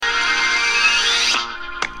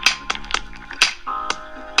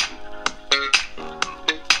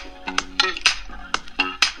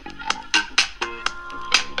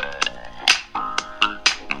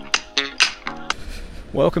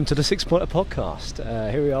Welcome to the Six Pointer Podcast.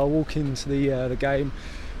 Here we are walking to the game.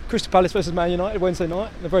 Crystal Palace versus Man United Wednesday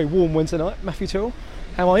night. A very warm Wednesday night. Matthew Tyrrell,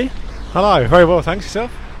 how are you? Hello, very well, thanks.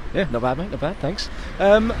 Yourself? Yeah, not bad, mate, not bad, thanks.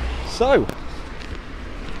 So,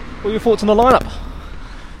 what are your thoughts on the lineup?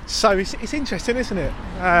 So it's interesting, isn't it?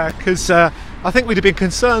 Because I think we'd have been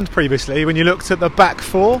concerned previously when you looked at the back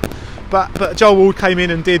four, but Joel Ward came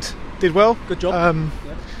in and did well. Good job.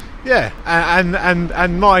 Yeah,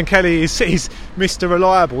 and Martin Kelly is Mr.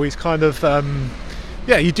 Reliable. He's kind of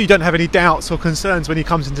you don't have any doubts or concerns when he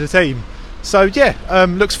comes into the team. So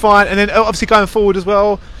looks fine. And then obviously going forward as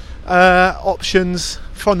well, options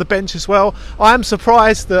from the bench as well. I am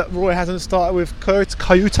surprised that Roy hasn't started with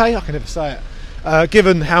Coyote. I can never say it.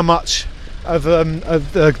 Given how much of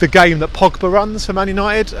the game that Pogba runs for Man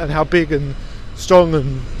United and how big and strong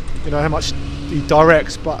and how much he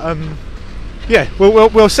directs, but.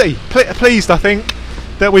 We'll see. Pleased, I think,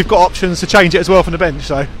 that we've got options to change it as well from the bench.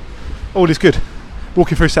 So all is good.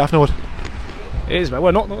 Walking through South Nord. It is, mate.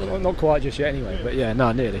 Well, not quite just yet, anyway. But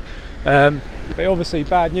nearly. But obviously,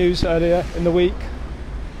 bad news earlier in the week.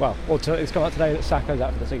 Well, it's come out today that Saka's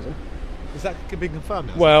out for the season. Is that being confirmed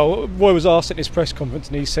now? Well, Roy was asked at his press conference,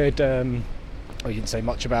 and he said, he didn't say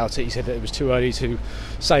much about it. He said that it was too early to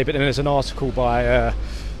say. But then there's an article by.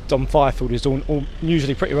 Don Fifield, who's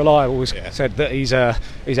usually pretty reliable, said that he's out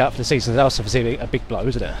for the season. That's obviously a big blow,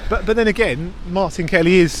 isn't it? But then again, Martin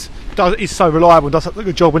Kelly is so reliable and does such a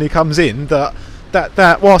good job when he comes in that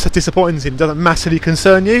whilst it disappoints him, doesn't massively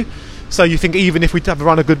concern you. So you think even if we have a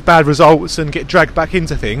run of bad results and get dragged back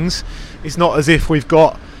into things, it's not as if we've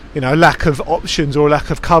got lack of options or lack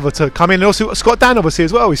of cover to come in. And also Scott Dan obviously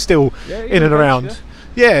as well is still in and around.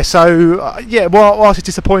 Whilst it's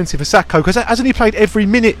disappointing for Sacco, because hasn't he played every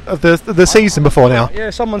minute of the season before now? Yeah,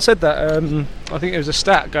 someone said that. I think it was a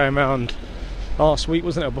stat going around last week,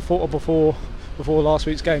 wasn't it? Before last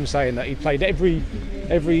week's game, saying that he played every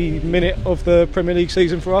minute of the Premier League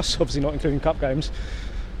season for us. Obviously not including cup games.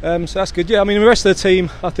 So that's good. Yeah, I mean the rest of the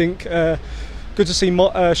team, I think, good to see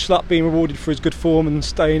Schlupp being rewarded for his good form and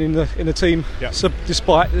staying in the team. Yeah. So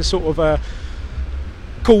despite the sort of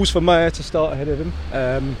calls for Mayer to start ahead of him.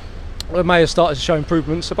 Mayer started to show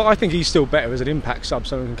improvements, but I think he's still better as an impact sub,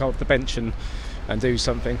 so he can come off the bench and do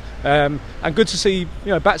something. And good to see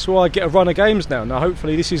Batshuayi get a run of games now. Now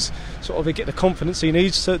hopefully this is sort of get the confidence he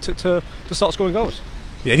needs to start scoring goals.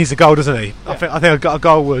 Yeah, he needs a goal, doesn't he? Yeah. I think a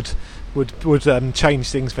goal would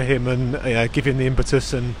change things for him and give him the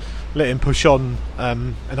impetus and let him push on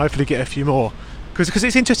and hopefully get a few more. Because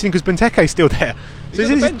it's interesting because Benteke's still there. So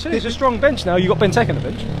it's a strong bench now. You've got Benteke on the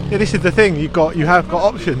bench. Yeah, this is the thing. You have got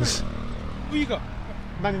options. Who you got?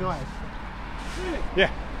 Man United. Really?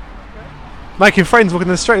 Yeah. Okay. Making friends walking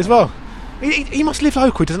in the street as well. He must live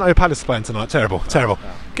local. He doesn't know Palace playing tonight. Terrible. Oh.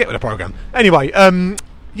 Get with the programme. Anyway, So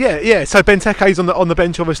Benteke's on the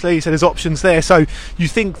bench. Obviously, so there's options there. So you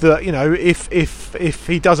think that if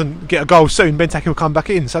he doesn't get a goal soon, Benteke will come back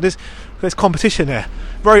in. So there's competition there.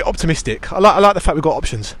 Very optimistic. I like the fact we've got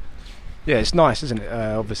options. Yeah, it's nice, isn't it?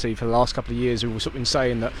 Obviously, for the last couple of years, we've sort of been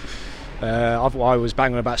saying that I was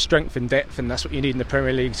banging about strength and depth, and that's what you need in the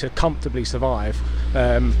Premier League to comfortably survive.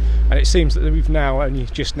 And it seems that we've now only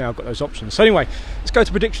just now got those options. So anyway, let's go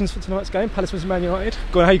to predictions for tonight's game. Palace vs Man United.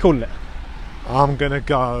 Go on, how are you calling it? I'm going to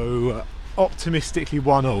go optimistically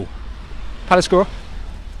 1-1. Palace scorer?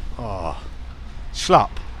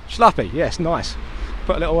 Schluppy, yes, nice.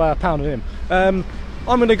 Put a little pound on him.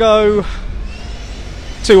 I'm going to go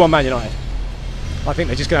 2-1 Man United. I think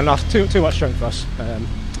they're just going to last too much strength for us.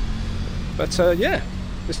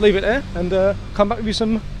 Let's leave it there and come back with you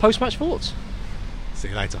some post-match thoughts. See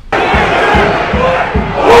you later.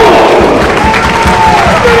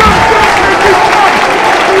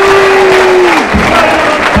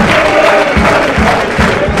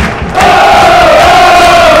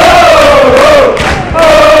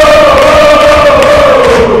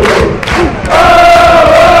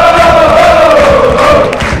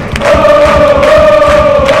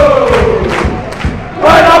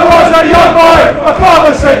 My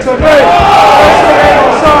father said to me,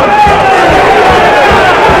 son.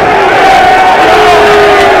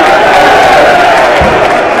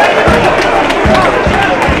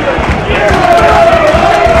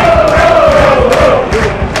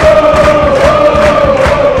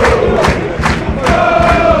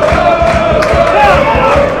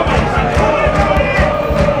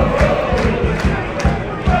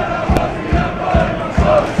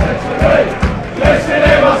 Listen,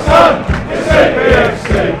 my son, it's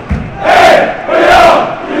APFC. Hey, we are!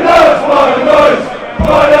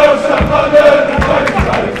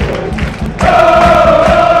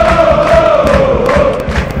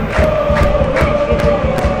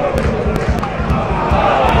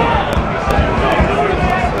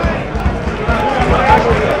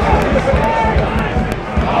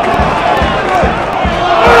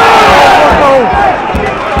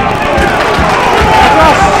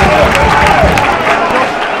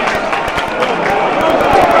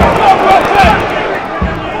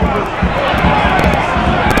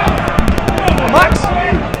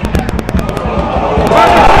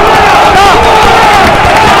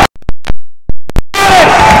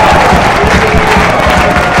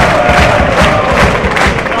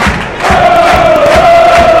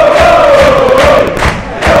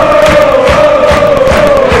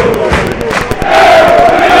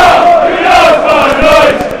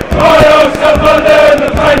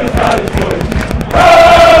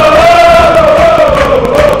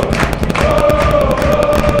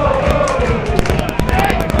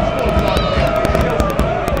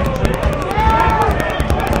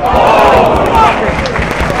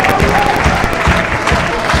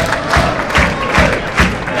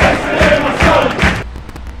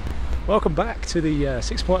 welcome back to the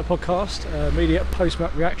 6 Pointer podcast. Immediate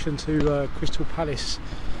post-match reaction to Crystal Palace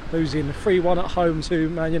losing 3-1 at home to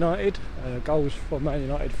Man United. Goals from Man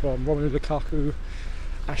United from Romelu Lukaku,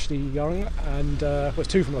 Ashley Young, and was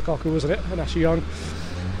 2 from Lukaku, wasn't it? And Ashley Young,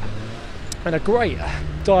 and a great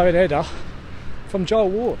diving header from Joel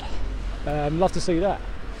Ward. Love to see that.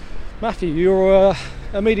 Matthew, your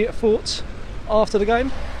immediate thoughts after the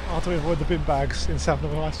game? After we avoid the bin bags in South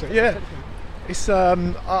Northern High Street. Yeah, it's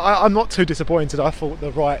I'm not too disappointed. I thought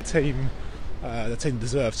the right team, the team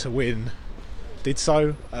deserved to win, did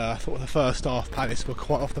so. I thought the first half Palace were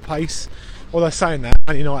quite off the pace. Although saying that,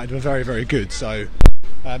 Man United were very, very good. So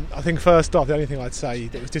I think first half, the only thing I'd say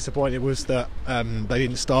that was disappointing was that they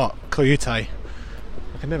didn't start Kouyate.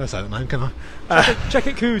 I can never say that name, can I? Check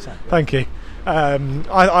it, Kouyate. Thank you.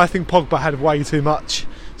 I think Pogba had way too much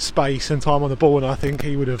space and time on the ball, and I think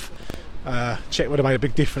he would have made a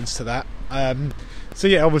big difference to that. So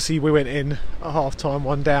yeah, obviously we went in at half time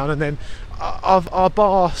 1 down, and then our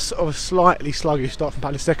bar sort of slightly sluggish start from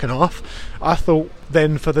Palace second half. I thought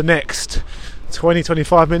then for the next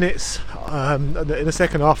 20-25 minutes in the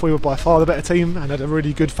second half we were by far the better team and had a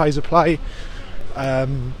really good phase of play,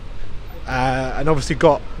 and obviously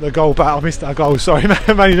got the goal back. I missed our goal, sorry,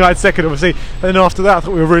 Man United second obviously, and then after that I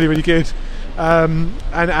thought we were really, really good.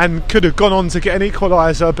 And could have gone on to get an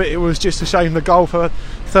equaliser, but it was just a shame the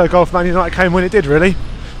third goal for Man United came when it did, really.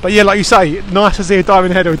 But yeah, like you say, nice to see a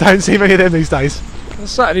diving header. We don't see many of them these days. I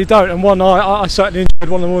certainly don't, and one I certainly enjoyed,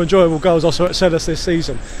 one of the more enjoyable goals I saw at Selhurst this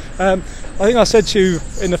season. I think I said to you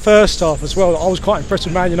in the first half as well that I was quite impressed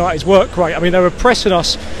with Man United's work rate. I mean, they were pressing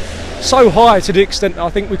us so high to the extent that I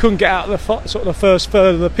think we couldn't get out of the first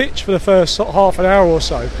third of the pitch for the first half an hour or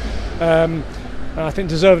so. And I think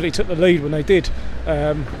deservedly took the lead when they did,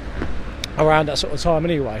 around that sort of time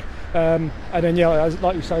anyway. And then yeah,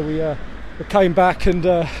 like you say, we came back and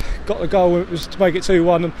got the goal. It was to make it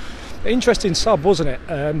 2-1. And interesting sub, wasn't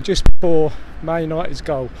it? Just before Man United's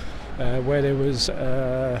goal, where there was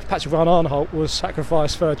Patrick Van Arnholt was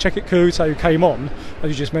sacrificed for Cheikh Kouyate, who came on, as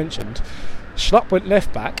you just mentioned. Schlupp went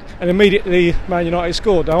left back, and immediately Man United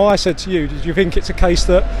scored. Now I said to you, did you think it's a case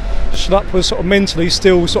that Schlupp was sort of mentally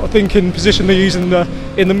still sort of thinking positionally using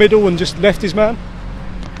in the middle and just left his man?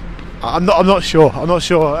 I'm not sure.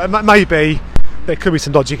 Maybe there could be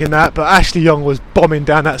some logic in that, but Ashley Young was bombing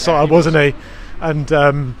down that side, wasn't he?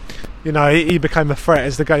 And he became a threat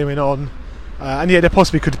as the game went on. And yeah, there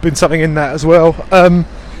possibly could have been something in that as well. I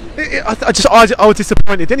was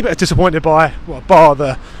disappointed. The only bit disappointed by bar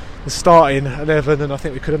the starting 11, and I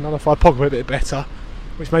think we could have nullified Pogba a bit better,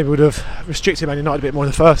 which maybe would have restricted Man United a bit more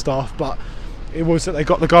in the first half. But it was that they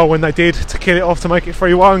got the goal when they did to kill it off to make it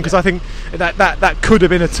 3-1, because I think that could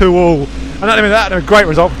have been a 2-2, and that would have been a great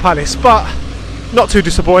result for Palace. But not too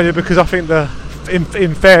disappointed, because I think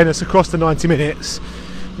in fairness across the 90 minutes,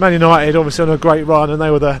 Man United obviously on a great run, and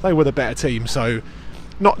they were the better team. So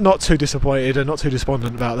not too disappointed and not too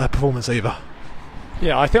despondent about their performance either.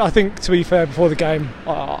 Yeah, I think to be fair, before the game,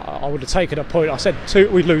 I would have taken a point. I said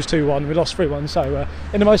we'd lose 2-1, we lost 3-1. So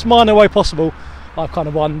in the most minor way possible, I've kind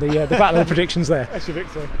of won the battle of predictions there. That's your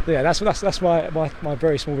victory. Yeah, that's my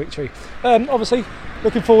very small victory. Obviously,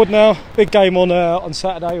 looking forward now. Big game on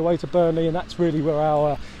Saturday away to Burnley, and that's really where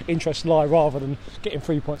our interests lie, rather than getting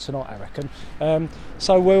 3 points tonight, I reckon.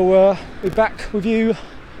 So we'll be back with you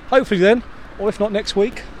hopefully then, or if not next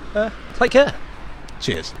week. Take care.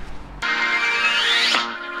 Cheers.